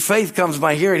 Because see, faith comes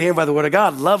by hearing, hearing by the word of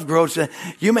God. Love grows.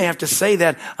 You may have to say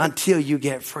that until you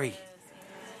get free.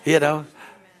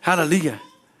 Hallelujah.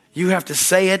 You have to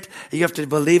say it. You have to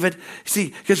believe it. See,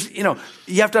 because,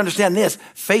 you have to understand this.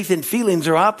 Faith and feelings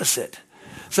are opposite.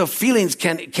 So feelings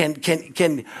can,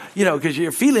 because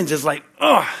your feelings is like,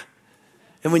 ugh.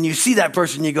 And when you see that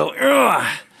person, you go,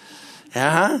 ugh.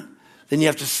 Then you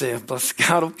have to say, bless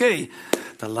God, okay.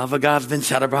 The love of God's been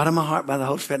shed abroad in my heart by the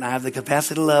Holy Spirit, and I have the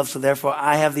capacity to love, so therefore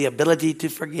I have the ability to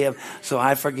forgive. So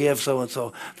I forgive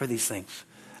so-and-so for these things.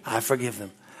 I forgive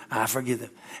them. I forgive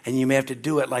them. And you may have to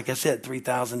do it, like I said,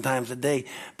 3,000 times a day.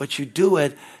 But you do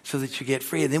it so that you get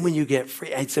free. And then when you get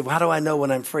free, I said, well, how do I know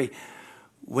when I'm free?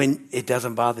 When it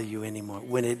doesn't bother you anymore.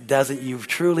 When it doesn't, you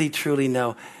truly, truly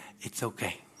know it's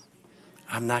okay.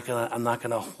 I'm not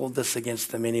gonna hold this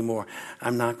against them anymore.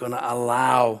 I'm not gonna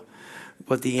allow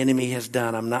what the enemy has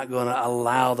done. I'm not gonna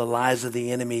allow the lies of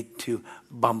the enemy to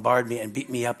bombard me and beat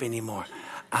me up anymore.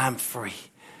 I'm free.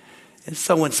 And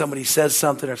so when somebody says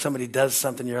something or somebody does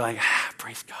something, you're like,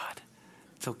 praise God.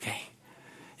 It's okay.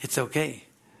 It's okay.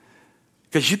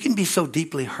 Because you can be so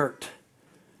deeply hurt.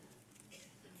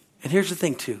 And here's the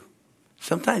thing too.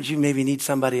 Sometimes you maybe need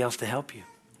somebody else to help you.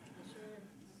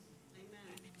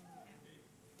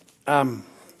 1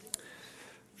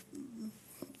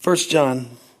 John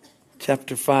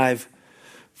chapter 5,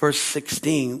 verse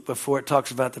 16, before it talks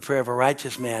about the prayer of a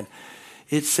righteous man,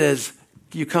 it says,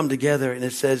 you come together and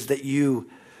it says that you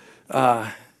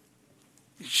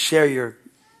share your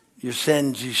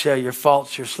sins, you share your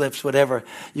faults, your slips, whatever.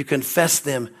 You confess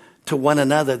them to one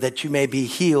another that you may be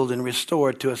healed and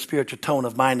restored to a spiritual tone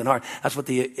of mind and heart. That's what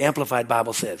the Amplified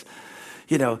Bible says.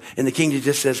 You know, in the King, it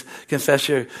just says, confess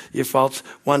your faults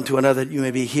one to another, that you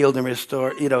may be healed and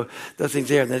restored. You know, those things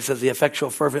there. And then it says, the effectual,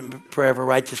 fervent prayer of a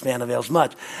righteous man avails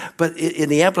much. But in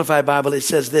the Amplified Bible, it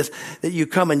says this, that you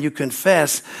come and you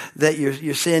confess that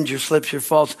your sins, your slips, your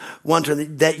faults, one to another,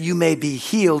 that you may be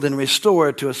healed and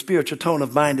restored to a spiritual tone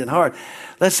of mind and heart.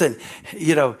 Listen,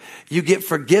 you know, you get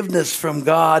forgiveness from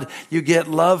God, you get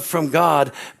love from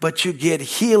God, but you get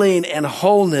healing and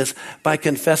wholeness by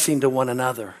confessing to one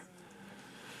another.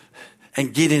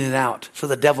 And getting it out so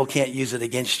the devil can't use it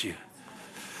against you.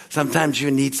 Sometimes you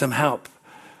need some help.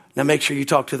 Now make sure you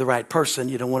talk to the right person.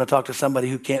 You don't want to talk to somebody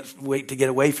who can't wait to get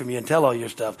away from you and tell all your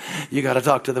stuff. You got to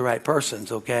talk to the right persons,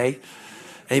 okay?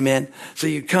 Amen. So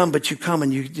you come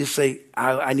and you just say,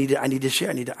 I need to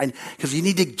share. Because you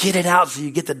need to get it out so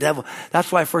you get the devil.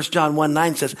 That's why 1 John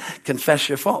 1:9 says, confess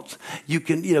your faults. You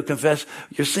can, confess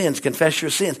your sins,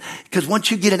 Because once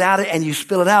you get it out and you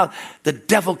spill it out, the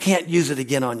devil can't use it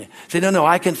again on you. Say, no,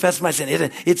 I confess my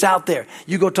sin. It's out there.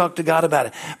 You go talk to God about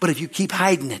it. But if you keep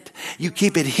hiding it, you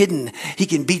keep it hidden, he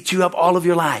can beat you up all of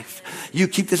your life. You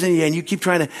keep this in you and you keep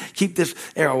trying to keep this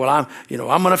arrow. Well, I'm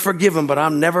going to forgive him, but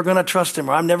I'm never going to trust him,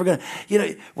 or I'm never going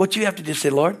to, what you have to just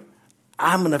say, Lord,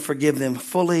 I'm going to forgive them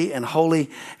fully and wholly,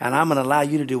 and I'm going to allow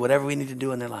you to do whatever we need to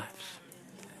do in their lives.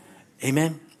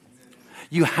 Amen?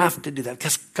 You have to do that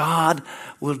because God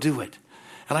will do it.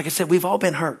 And like I said, we've all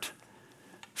been hurt,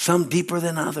 some deeper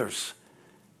than others.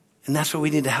 And that's where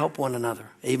we need to help one another.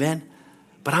 Amen?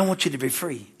 But I want you to be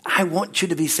free. I want you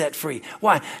to be set free.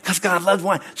 Why? Because God loves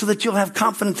why? So that you'll have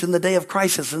confidence in the day of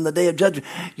crisis, in the day of judgment.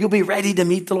 You'll be ready to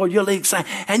meet the Lord. You'll be excited.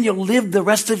 And you'll live the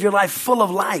rest of your life full of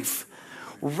life.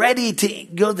 Ready to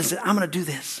go this. I'm going to do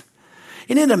this.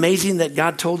 Isn't it amazing that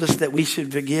God told us that we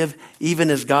should forgive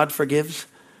even as God forgives?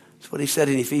 That's what he said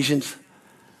in Ephesians.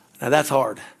 Now that's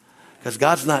hard because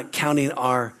God's not counting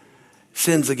our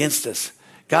sins against us.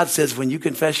 God says when you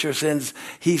confess your sins,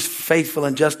 he's faithful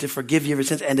and just to forgive you your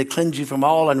sins and to cleanse you from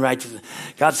all unrighteousness.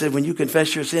 God said when you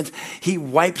confess your sins, he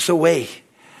wipes away.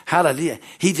 Hallelujah.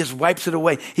 He just wipes it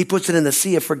away. He puts it in the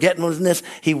sea of forgetfulness.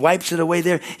 He wipes it away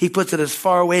there. He puts it as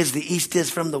far away as the east is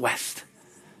from the west.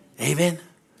 Amen.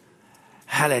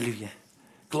 Hallelujah.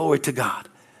 Glory to God.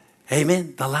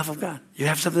 Amen. The love of God. You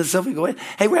have something, Sylvia? Go ahead.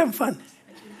 Hey, we're having fun.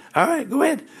 All right, go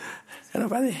ahead. I just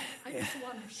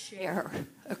want to share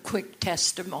a quick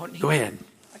testimony. Go ahead.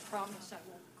 I promise I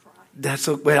won't cry. That's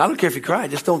so. Wait, I don't care if you cry.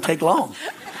 Just don't take long.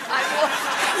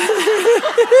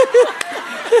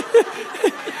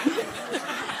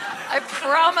 I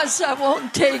promise I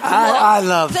won't take long. I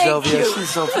love Thank Sylvia. you. She's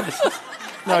so precious.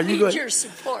 No, I you need go. your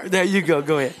support. There you go.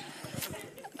 Go ahead.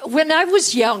 When I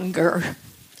was younger,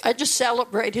 I just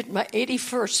celebrated my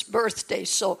 81st birthday.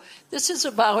 So this is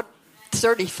about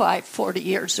 35, 40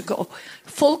 years ago.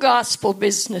 Full gospel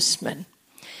businessman.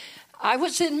 I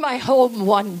was in my home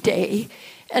one day,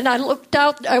 and I looked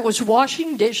out. I was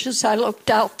washing dishes. I looked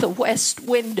out the west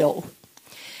window.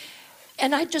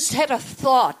 And I just had a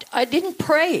thought. I didn't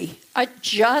pray. I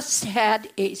just had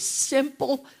a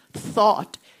simple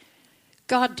thought.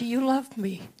 God, do you love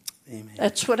me? Amen.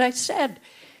 That's what I said.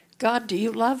 God, do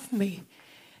you love me?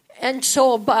 And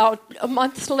so about a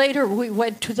month later, we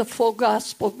went to the Full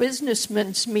Gospel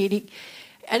Businessmen's meeting.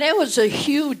 And it was a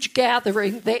huge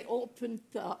gathering. They opened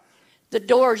the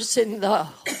doors in the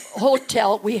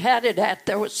hotel we had it at.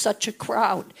 There was such a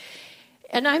crowd.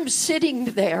 And I'm sitting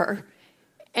there,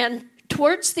 and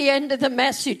towards the end of the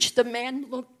message, the man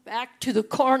looked back to the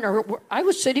corner. I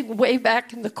was sitting way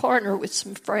back in the corner with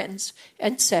some friends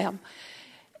and Sam.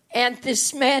 And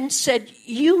this man said,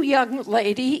 you young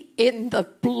lady in the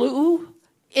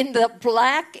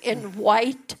black and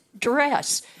white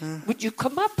dress, would you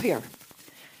come up here?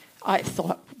 I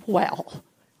thought, well,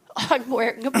 I'm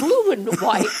wearing a blue and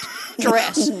white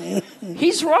dress.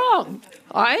 He's wrong.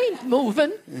 I ain't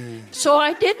moving. So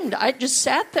I didn't. I just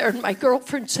sat there, and my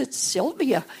girlfriend said,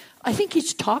 Sylvia, I think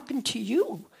he's talking to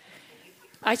you.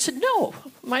 I said, no,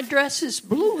 my dress is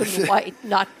blue and white,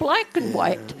 not black and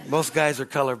white. Most guys are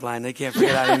colorblind. They can't figure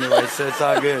it out anyway, so it's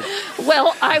all good.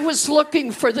 Well, I was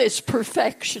looking for this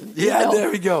perfection. Yeah, there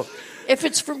we go. If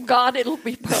it's from God, it'll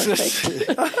be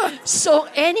perfect. So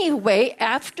anyway,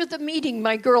 after the meeting,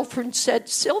 my girlfriend said,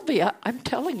 Sylvia, I'm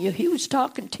telling you, he was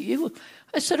talking to you.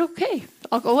 I said, okay,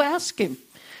 I'll go ask him.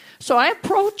 So I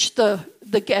approached the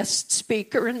guest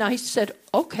speaker and I said,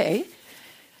 okay,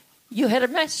 you had a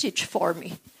message for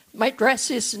me. My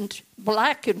dress isn't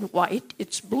black and white,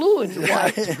 it's blue and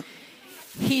white.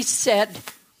 He said,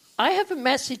 I have a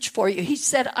message for you. He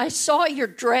said, I saw your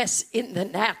dress in the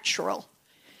natural.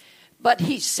 But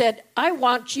he said, I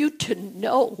want you to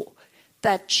know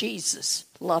that Jesus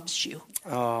loves you.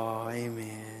 Oh,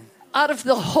 amen. Out of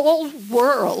the whole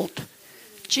world,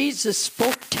 Jesus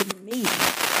spoke to me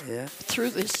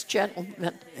through this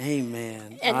gentleman.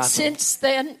 Amen. And awesome. Since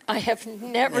then, I have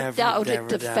never doubted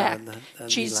the fact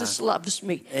Jesus loves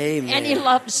me. Amen. And he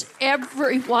loves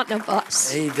every one of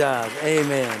us. He does.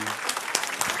 Amen.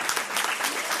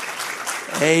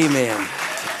 Amen.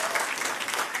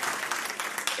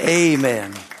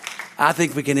 Amen. I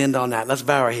think we can end on that. Let's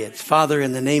bow our heads. Father,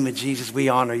 in the name of Jesus, we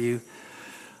honor you.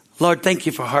 Lord, thank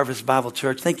you for Harvest Bible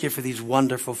Church. Thank you for these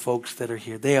wonderful folks that are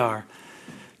here. They are,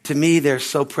 to me, they're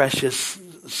so precious,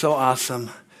 so awesome.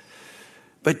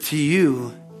 But to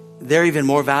you, they're even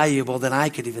more valuable than I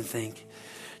could even think.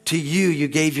 To you, you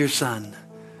gave your son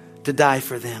to die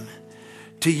for them.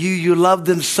 To you, you loved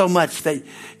them so much that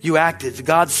you acted.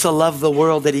 God so loved the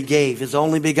world that he gave his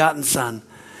only begotten son,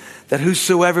 that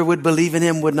whosoever would believe in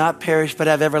him would not perish but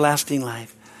have everlasting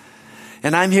life.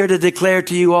 And I'm here to declare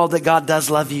to you all that God does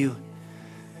love you.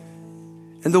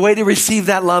 And the way to receive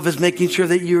that love is making sure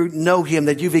that you know him,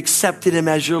 that you've accepted him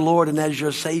as your Lord and as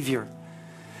your Savior.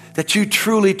 That you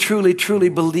truly, truly, truly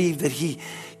believe that he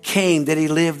came, that he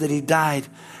lived, that he died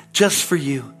just for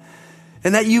you.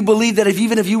 And that you believe that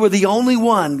even if you were the only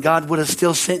one, God would have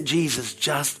still sent Jesus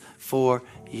just for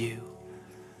you.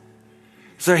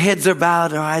 So our heads are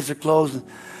bowed, our eyes are closed. And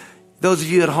those of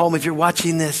you at home, if you're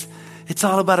watching this, it's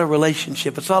all about a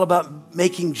relationship. It's all about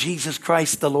making Jesus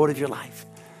Christ the Lord of your life.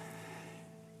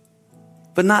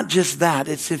 But not just that.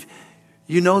 It's if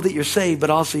you know that you're saved, but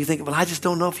also you think, well, I just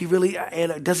don't know if he really,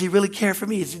 does he really care for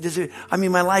me?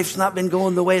 My life's not been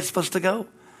going the way it's supposed to go.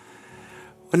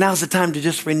 But now's the time to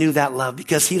just renew that love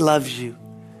because he loves you.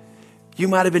 You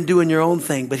might have been doing your own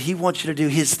thing, but he wants you to do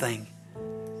his thing.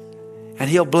 And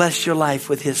he'll bless your life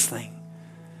with his thing.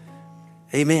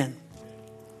 Amen.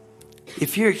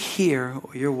 If you're here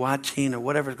or you're watching or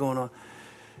whatever's going on,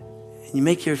 and you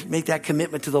make that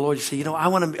commitment to the Lord, you say, I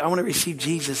want to receive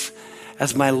Jesus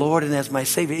as my Lord and as my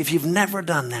Savior. If you've never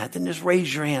done that, then just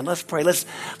raise your hand. Let's pray. Let's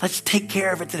take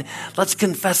care of it today. Let's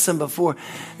confess him before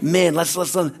men. Let's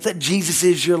that Jesus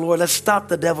is your Lord. Let's stop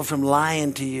the devil from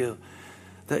lying to you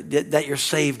that you're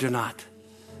saved or not.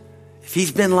 If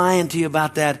he's been lying to you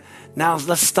about that, now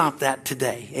let's stop that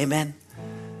today. Amen.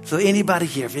 So anybody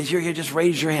here, if you're here, just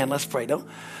raise your hand. Let's pray. Don't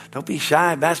be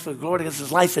shy. Bashful glory. This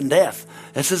is life and death.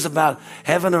 This is about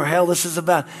heaven or hell. This is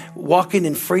about walking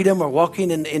in freedom or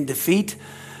walking in defeat.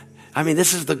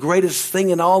 This is the greatest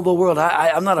thing in all the world.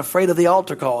 I'm not afraid of the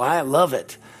altar call. I love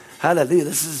it. Hallelujah.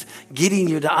 This is getting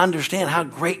you to understand how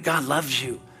great God loves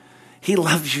you. He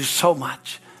loves you so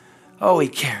much. Oh, he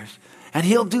cares. And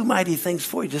he'll do mighty things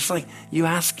for you. Just like you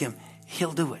ask him,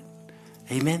 he'll do it.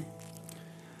 Amen.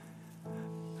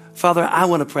 Father, I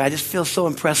want to pray. I just feel so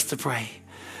impressed to pray.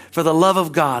 For the love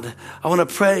of God, I want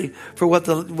to pray for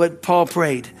what Paul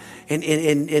prayed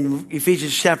in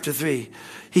Ephesians chapter 3.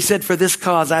 He said, for this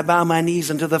cause I bow my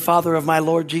knees unto the Father of my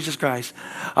Lord Jesus Christ,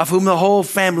 of whom the whole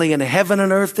family in heaven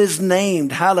and earth is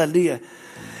named. Hallelujah.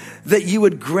 That you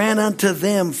would grant unto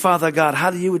them, Father God,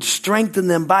 how you would strengthen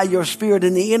them by your Spirit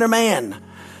in the inner man.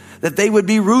 That they would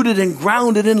be rooted and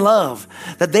grounded in love.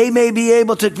 That they may be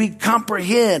able to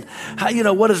comprehend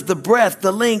what is the breadth,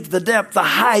 the length, the depth, the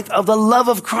height of the love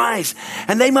of Christ.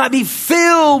 And they might be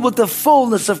filled with the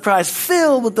fullness of Christ,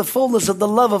 filled with the fullness of the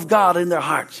love of God in their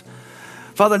hearts.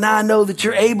 Father, now I know that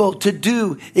you're able to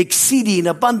do exceeding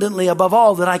abundantly above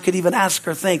all that I could even ask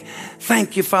or think.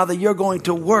 Thank you, Father, you're going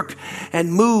to work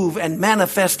and move and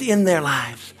manifest in their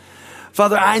lives.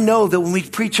 Father, I know that when we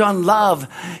preach on love,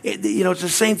 it's the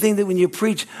same thing that when you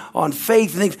preach on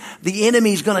faith, the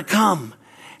enemy's going to come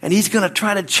and he's going to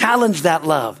try to challenge that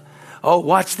love. Oh,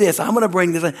 watch this. I'm going to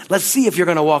bring this. Let's see if you're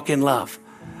going to walk in love.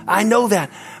 I know that,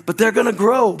 but they're going to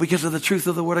grow because of the truth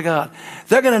of the Word of God.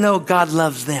 They're going to know God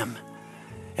loves them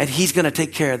and he's going to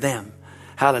take care of them.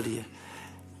 Hallelujah.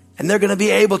 And they're going to be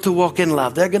able to walk in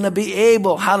love. They're going to be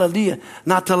able, hallelujah,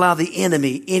 not to allow the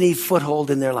enemy any foothold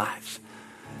in their lives.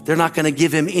 they're not going to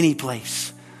give him any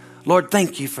place. Lord,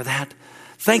 thank you for that.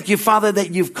 Thank you, Father,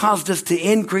 that you've caused us to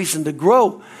increase and to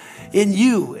grow in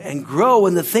you and grow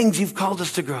in the things you've called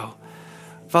us to grow.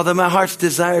 Father, my heart's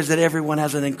desire is that everyone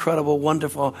has an incredible,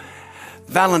 wonderful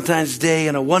Valentine's Day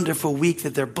and a wonderful week,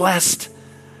 that they're blessed.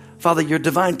 Father, your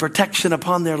divine protection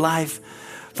upon their life.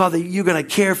 Father, you're going to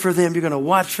care for them. You're going to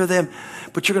watch for them,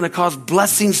 but you're going to cause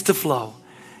blessings to flow.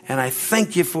 And I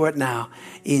thank you for it now.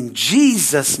 In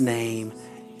Jesus' name,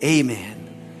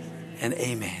 amen and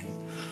amen.